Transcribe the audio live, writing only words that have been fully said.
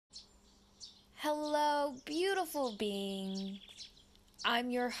Hello, beautiful beings.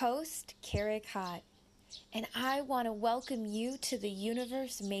 I'm your host, Carrie Cott, and I want to welcome you to The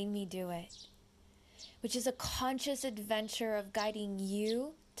Universe Made Me Do It, which is a conscious adventure of guiding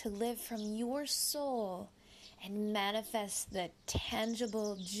you to live from your soul and manifest the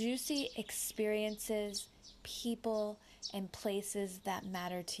tangible, juicy experiences, people, and places that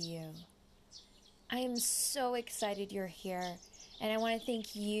matter to you. I am so excited you're here, and I want to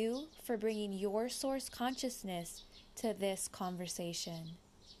thank you for bringing your source consciousness to this conversation.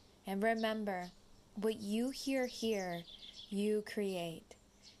 And remember, what you hear here, you create.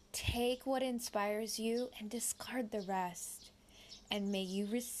 Take what inspires you and discard the rest. And may you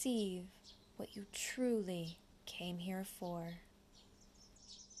receive what you truly came here for.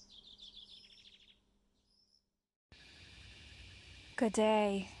 Good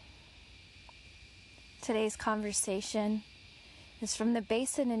day. Today's conversation is from the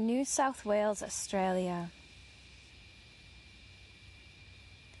basin in New South Wales, Australia.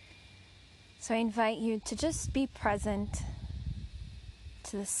 So I invite you to just be present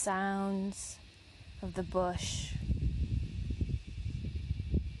to the sounds of the bush,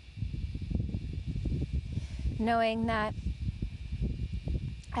 knowing that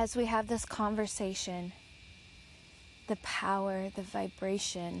as we have this conversation, the power, the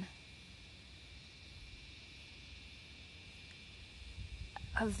vibration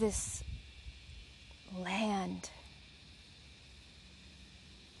of this land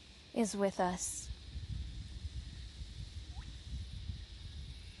is with us.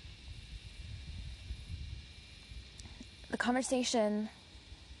 The conversation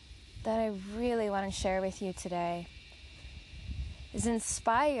that I really want to share with you today is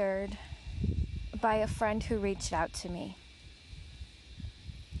inspired by a friend who reached out to me.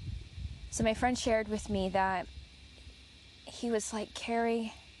 So my friend shared with me that he was like,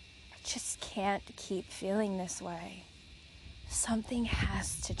 Carrie, I just can't keep feeling this way. Something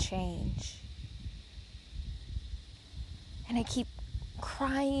has to change. And I keep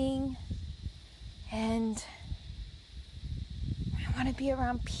crying, and I want to be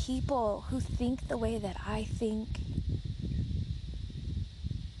around people who think the way that I think.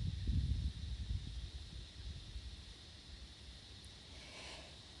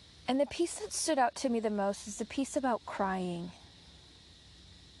 And the piece that stood out to me the most is the piece about crying.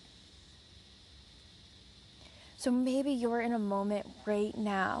 So maybe you're in a moment right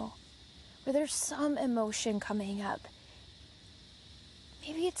now where there's some emotion coming up.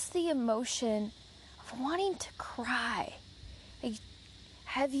 Maybe it's the emotion of wanting to cry. Like,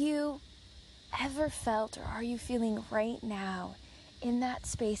 have you ever felt, or are you feeling right now in that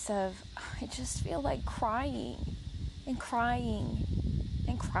space of, I just feel like crying and crying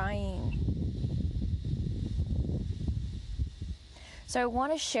and crying? So I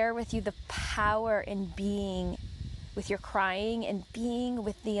want to share with you the power in being with your crying and being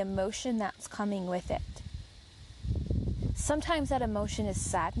with the emotion that's coming with it. Sometimes that emotion is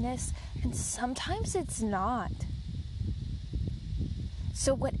sadness, and sometimes it's not.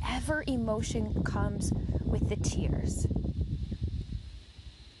 So whatever emotion comes with the tears.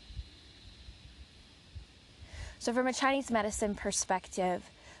 So from a Chinese medicine perspective,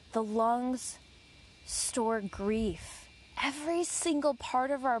 the lungs store grief. Every single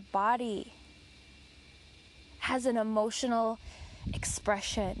part of our body has an emotional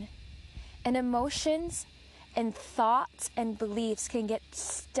expression. And emotions and thoughts and beliefs can get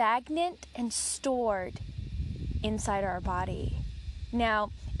stagnant and stored inside our body.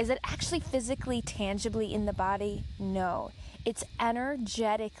 Now, is it actually physically, tangibly in the body? No. It's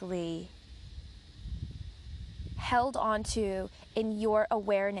energetically held onto in your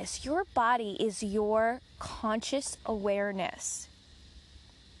awareness. Your body is your conscious awareness.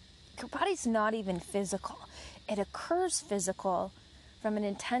 Your body's not even physical. It occurs physical from an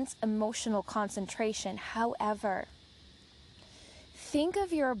intense emotional concentration. However, think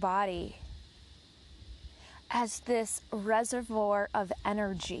of your body as this reservoir of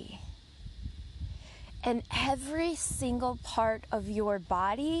energy. And every single part of your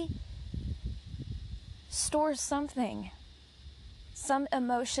body stores something. Some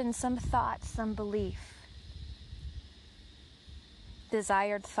emotion, some thought, some belief.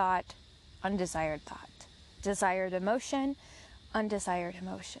 Desired thought, undesired thought. Desired emotion, undesired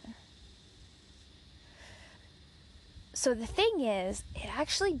emotion. So the thing is, it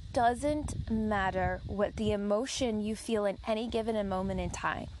actually doesn't matter what the emotion you feel in any given moment in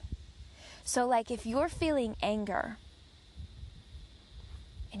time. So like if you're feeling anger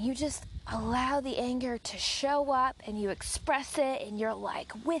and you just allow the anger to show up and you express it and you're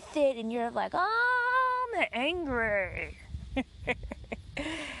like with it and you're like, oh, I'm angry.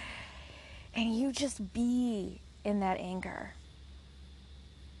 And you just be in that anger.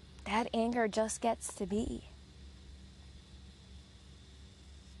 That anger just gets to be.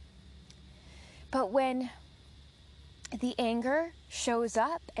 But when the anger shows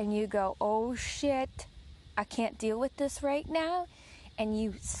up and you go, oh shit, I can't deal with this right now, and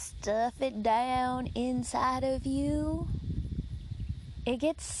you stuff it down inside of you, it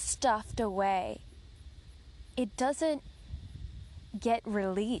gets stuffed away. It doesn't get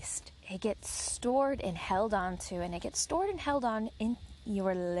released. It gets stored and held onto, and it gets stored and held on in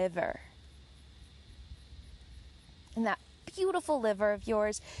your liver. And that beautiful liver of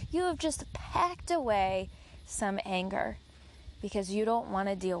yours, you have just packed away some anger because you don't want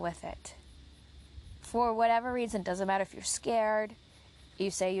to deal with it. For whatever reason, doesn't matter if you're scared,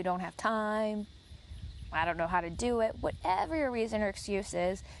 you say you don't have time, I don't know how to do it, whatever your reason or excuse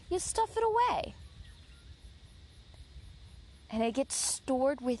is, you stuff it away. And it gets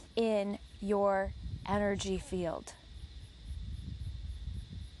stored within your energy field.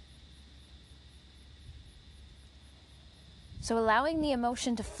 So allowing the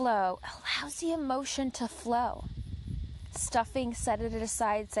emotion to flow allows the emotion to flow. Stuffing, set it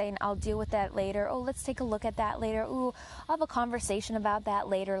aside, saying, I'll deal with that later. Oh, let's take a look at that later. Ooh, I'll have a conversation about that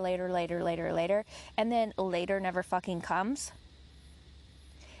later. And then later never fucking comes.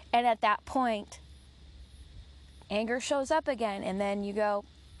 And at that point, anger shows up again. And then you go,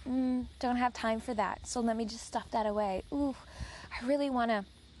 don't have time for that. So let me just stuff that away. Ooh, I really want to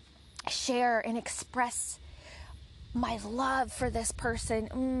share and express my love for this person.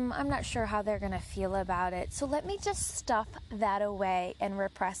 I'm not sure how they're going to feel about it. So let me just stuff that away and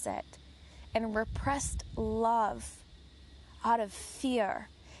repress it. And repressed love out of fear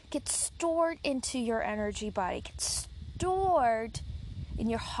gets stored into your energy body, gets stored in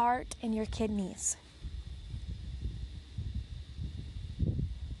your heart and your kidneys.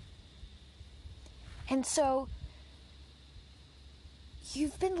 And so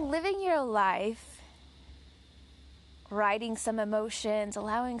you've been living your life riding some emotions,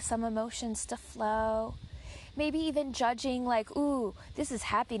 allowing some emotions to flow. Maybe even judging like, ooh, this is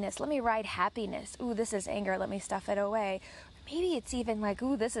happiness. Let me ride happiness. Ooh, this is anger. Let me stuff it away. Maybe it's even like,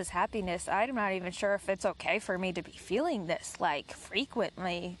 ooh, this is happiness. I'm not even sure if it's okay for me to be feeling this like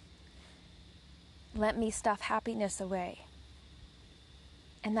frequently. Let me stuff happiness away.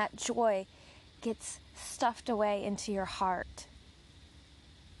 And that joy gets stuffed away into your heart.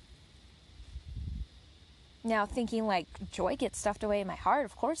 Now thinking like, joy gets stuffed away in my heart.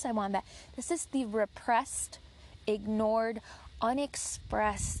 Of course I want that. This is the repressed, ignored,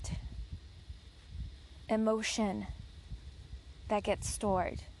 unexpressed emotion that gets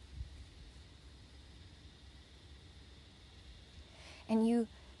stored. And you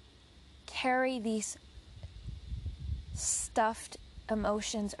carry these stuffed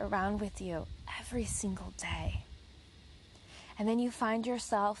emotions around with you every single day. And then you find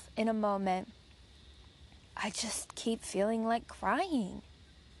yourself in a moment, I just keep feeling like crying.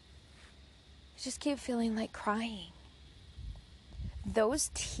 I just keep feeling like crying.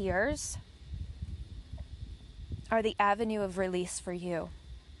 Those tears are the avenue of release for you.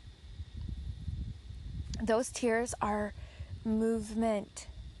 Those tears are movement.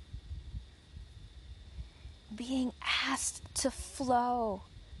 Being asked to flow,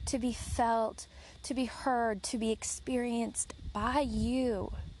 to be felt, to be heard, to be experienced by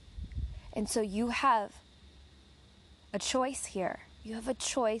you. And so you have a choice here. You have a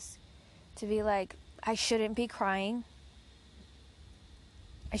choice to be like, I shouldn't be crying.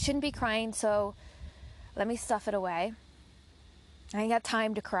 I shouldn't be crying, so let me stuff it away. I ain't got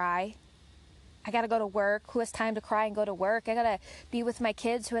time to cry. I got to go to work. Who has time to cry and go to work? I got to be with my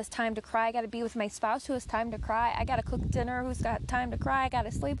kids. Who has time to cry? I got to be with my spouse. Who has time to cry? I got to cook dinner. Who's got time to cry? I got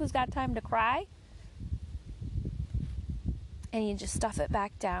to sleep. Who's got time to cry? And you just stuff it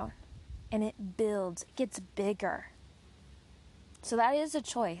back down. And it builds. It gets bigger. So that is a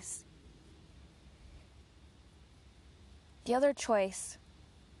choice. The other choice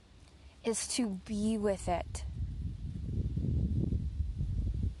is to be with it.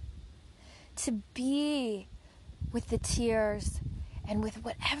 To be with the tears and with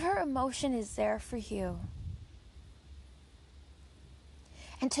whatever emotion is there for you.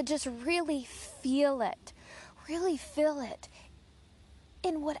 And to just really feel it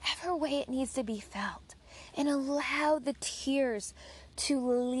in whatever way it needs to be felt. And allow the tears to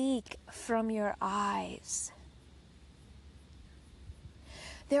leak from your eyes.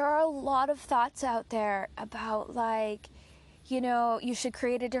 There are a lot of thoughts out there about like, you should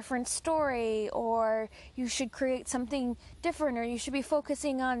create a different story, or you should create something different, or you should be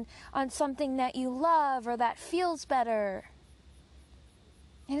focusing on something that you love or that feels better.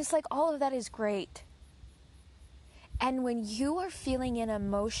 And it's like all of that is great. And when you are feeling an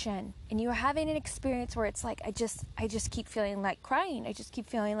emotion and you're having an experience where it's like, I just keep feeling like crying. I just keep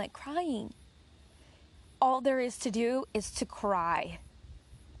feeling like crying. All there is to do is to cry.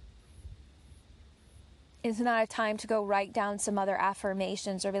 It's not a time to go write down some other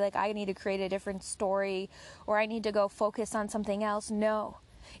affirmations or be like, I need to create a different story or I need to go focus on something else. No,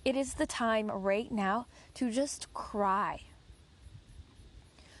 it is the time right now to just cry.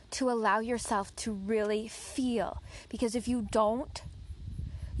 To allow yourself to really feel. Because if you don't,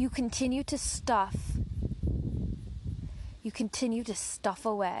 you continue to stuff. You continue to stuff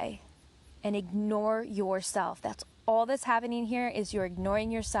away and ignore yourself. That's all that's happening here is you're ignoring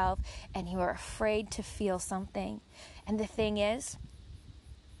yourself and you are afraid to feel something. And the thing is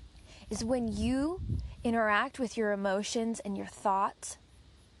when you interact with your emotions and your thoughts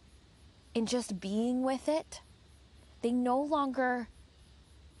and just being with it, they no longer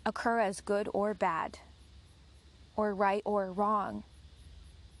occur as good or bad, or right or wrong.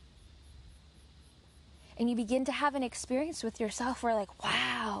 And you begin to have an experience with yourself where like,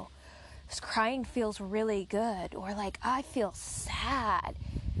 wow, this crying feels really good. Or like, I feel sad.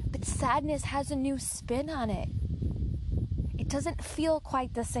 But sadness has a new spin on it. It doesn't feel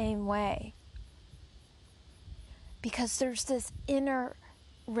quite the same way. Because there's this inner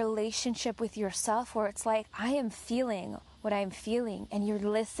relationship with yourself where it's like, I am feeling what I'm feeling, and you're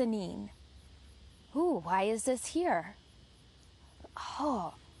listening. Ooh, why is this here?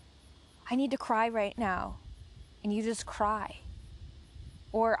 Oh, I need to cry right now. And you just cry.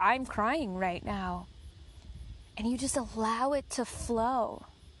 Or I'm crying right now. And you just allow it to flow.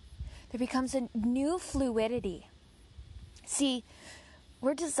 There becomes a new fluidity. See,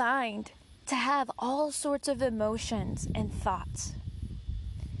 we're designed to have all sorts of emotions and thoughts.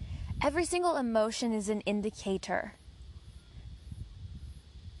 Every single emotion is an indicator.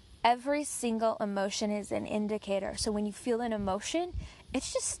 Every single emotion is an indicator. So when you feel an emotion,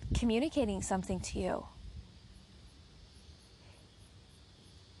 it's just communicating something to you.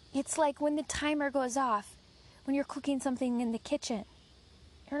 It's like when the timer goes off, when you're cooking something in the kitchen.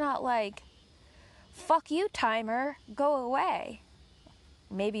 You're not like, fuck you, timer, go away.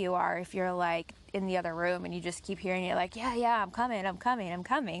 Maybe you are if you're like in the other room and you just keep hearing it like, yeah, I'm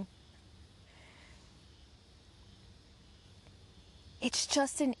coming. It's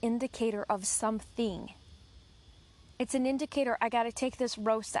just an indicator of something. It's an indicator, I got to take this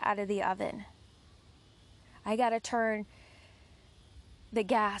roast out of the oven. I got to turn the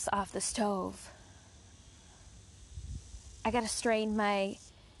gas off the stove. I got to strain my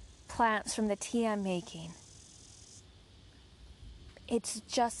plants from the tea I'm making. It's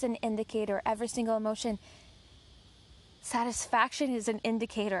just an indicator. Every single emotion. Satisfaction is an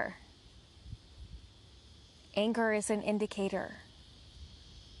indicator. Anger is an indicator.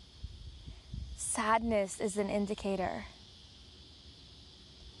 Sadness is an indicator.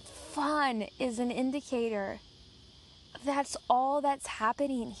 Fun is an indicator. That's all that's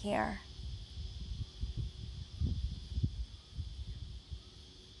happening here.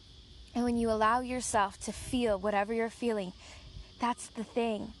 And when you allow yourself to feel whatever you're feeling, that's the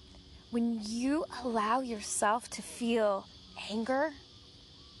thing. When you allow yourself to feel anger,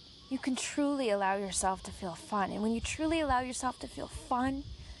 you can truly allow yourself to feel fun. And when you truly allow yourself to feel fun,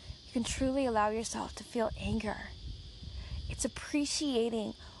 you can truly allow yourself to feel anger. It's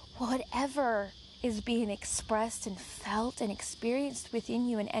appreciating whatever is being expressed and felt and experienced within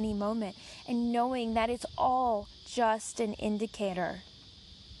you in any moment, and knowing that it's all just an indicator.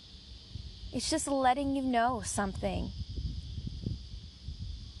 It's just letting you know something.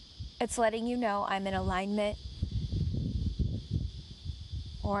 It's letting you know I'm in alignment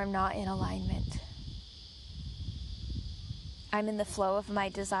or I'm not in alignment. I'm in the flow of my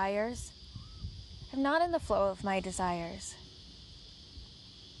desires. I'm not in the flow of my desires.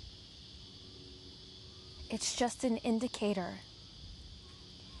 It's just an indicator.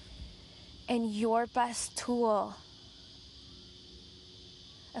 And your best tool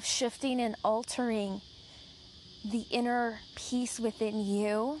of shifting and altering the inner peace within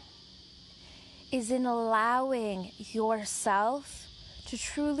you is in allowing yourself to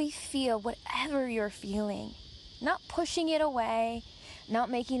truly feel whatever you're feeling. Not pushing it away, not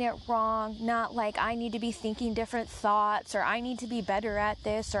making it wrong, not like I need to be thinking different thoughts, or I need to be better at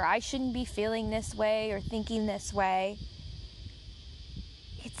this, or I shouldn't be feeling this way or thinking this way.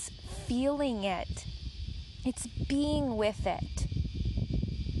 It's feeling it. It's being with it.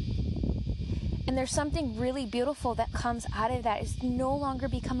 And there's something really beautiful that comes out of that, is no longer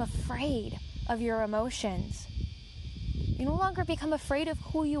become afraid of your emotions. You no longer become afraid of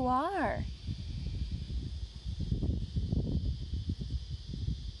who you are.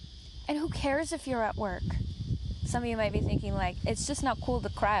 And who cares if you're at work? Some of you might be thinking, like, it's just not cool to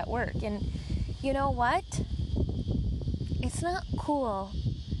cry at work. And you know what? It's not cool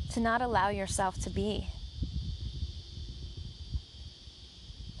to not allow yourself to be.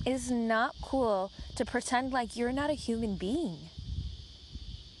 It is not cool to pretend like you're not a human being.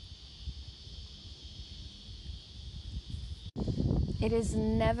 It is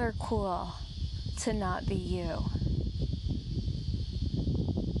never cool to not be you.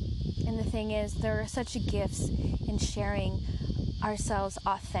 And the thing is, there are such gifts in sharing ourselves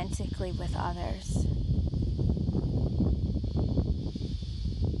authentically with others.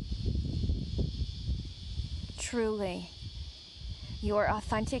 Truly, your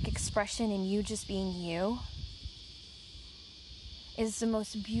authentic expression in you just being you is the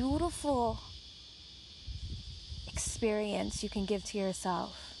most beautiful experience you can give to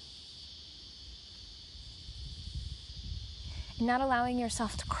yourself. Not allowing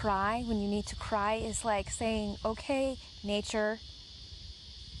yourself to cry when you need to cry is like saying, okay, nature,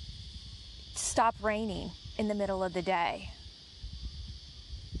 stop raining in the middle of the day.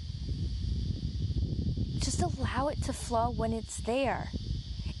 Just allow it to flow when it's there.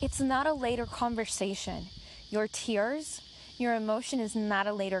 It's not a later conversation. Your tears, your emotion is not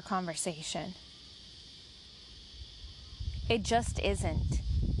a later conversation. It just isn't.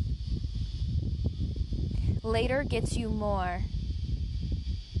 Later gets you more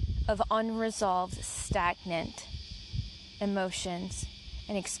of unresolved, stagnant emotions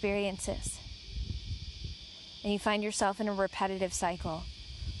and experiences. And you find yourself in a repetitive cycle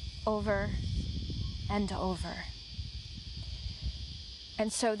over and over.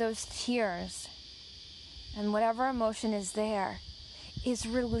 And so those tears and whatever emotion is there is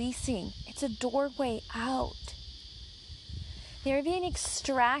releasing. It's a doorway out. They're being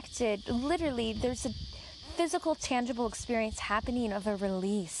extracted. Literally, there's a physical, tangible experience happening of a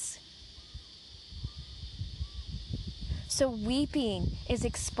release. So weeping is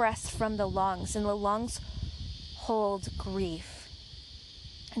expressed from the lungs, and the lungs hold grief.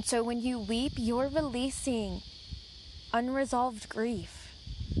 And so when you weep, you're releasing unresolved grief.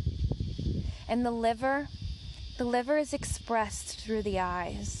 And the liver is expressed through the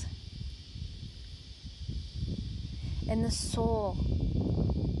eyes. And the soul's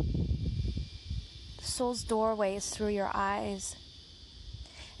doorway is through your eyes.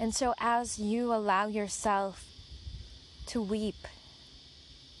 And so as you allow yourself to weep,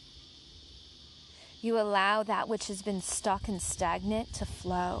 you allow that which has been stuck and stagnant to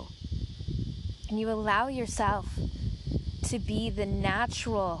flow. And you allow yourself to be the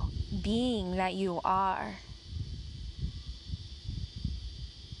natural being that you are.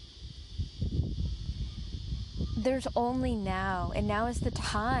 There's only now, and now is the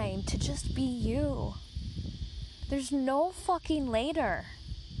time to just be you. There's no fucking later.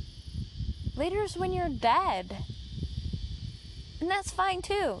 Later is when you're dead. And that's fine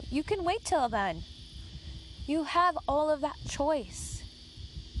too. You can wait till then. You have all of that choice.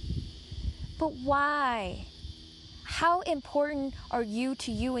 But why? How important are you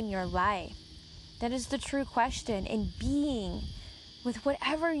to you in your life? That is the true question. And being with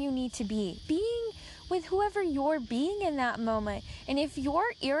whatever you need to be. Being with whoever you're being in that moment. And if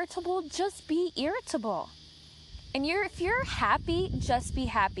you're irritable, just be irritable. And if you're happy, just be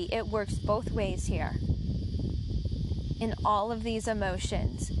happy. It works both ways here. In all of these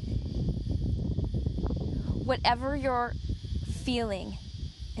emotions. Whatever you're feeling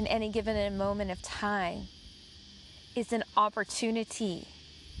in any given moment of time is an opportunity.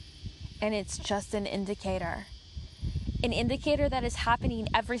 And it's just an indicator. An indicator that is happening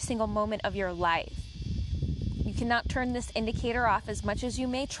every single moment of your life. You cannot turn this indicator off as much as you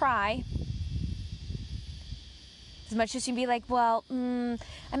may try. As much as you be like, well, I'm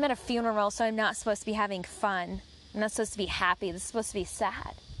at a funeral, so I'm not supposed to be having fun. I'm not supposed to be happy. This is supposed to be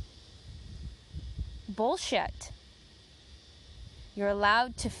sad. Bullshit. You're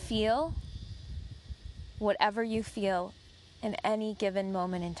allowed to feel whatever you feel in any given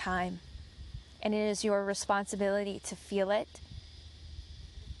moment in time. And it is your responsibility to feel it,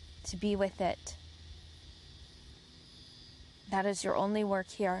 to be with it. That is your only work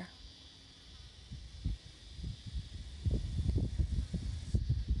here.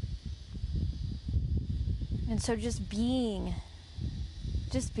 And so just being,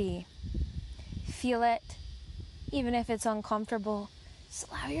 just be. Feel it, even if it's uncomfortable. Just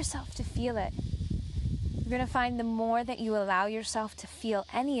allow yourself to feel it. You're going to find the more that you allow yourself to feel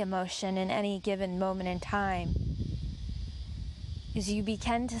any emotion in any given moment in time, is you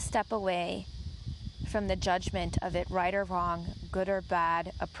begin to step away from the judgment of it right or wrong, good or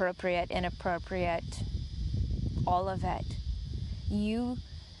bad, appropriate, inappropriate, all of it. You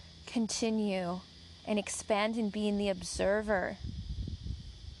continue and expand in being the observer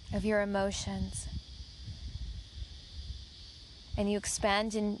of your emotions. And you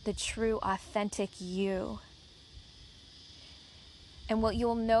expand in the true, authentic you. And what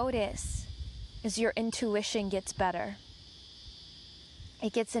you'll notice is your intuition gets better.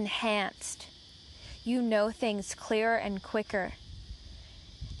 It gets enhanced. You know things clearer and quicker.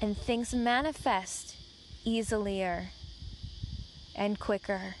 And things manifest easier and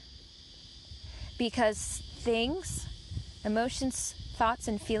quicker. Because things, emotions, thoughts,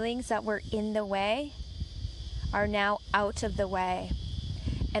 and feelings that were in the way are now out of the way.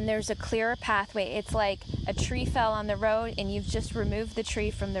 And there's a clearer pathway. It's like a tree fell on the road and you've just removed the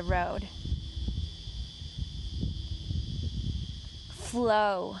tree from the road.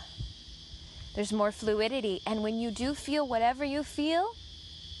 Flow. There's more fluidity. And when you do feel whatever you feel,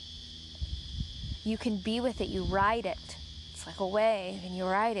 you can be with it. You ride it. It's like a wave and you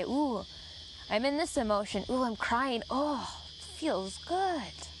ride it. Ooh, I'm in this emotion. Ooh, I'm crying. Oh, it feels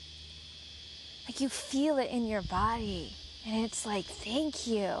good. Like you feel it in your body. And it's like, thank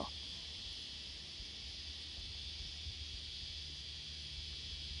you.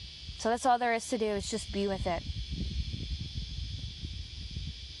 So that's all there is to do, is just be with it.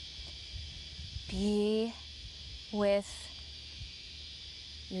 Be with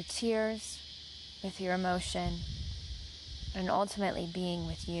your tears, with your emotion, and ultimately being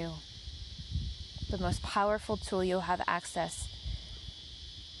with you. The most powerful tool you'll have access.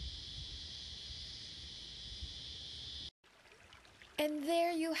 And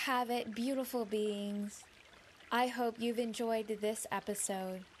there you have it, beautiful beings. I hope you've enjoyed this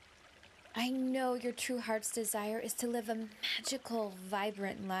episode. I know your true heart's desire is to live a magical,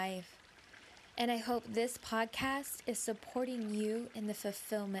 vibrant life. And I hope this podcast is supporting you in the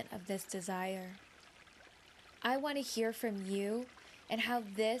fulfillment of this desire. I want to hear from you and how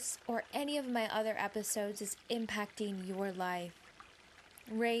this or any of my other episodes is impacting your life.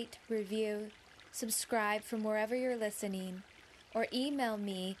 Rate, review, subscribe from wherever you're listening, or email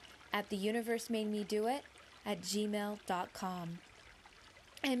me at theuniversemademedoit@gmail.com.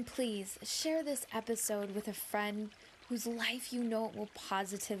 And please share this episode with a friend whose life you know it will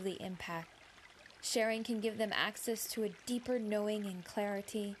positively impact. Sharing can give them access to a deeper knowing and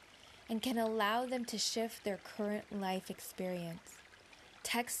clarity, and can allow them to shift their current life experience.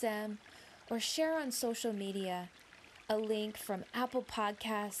 Text them or share on social media a link from Apple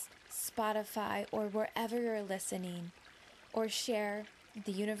Podcasts, Spotify, or wherever you're listening, or share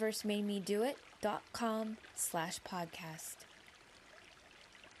theuniversemademedoit.com/podcast.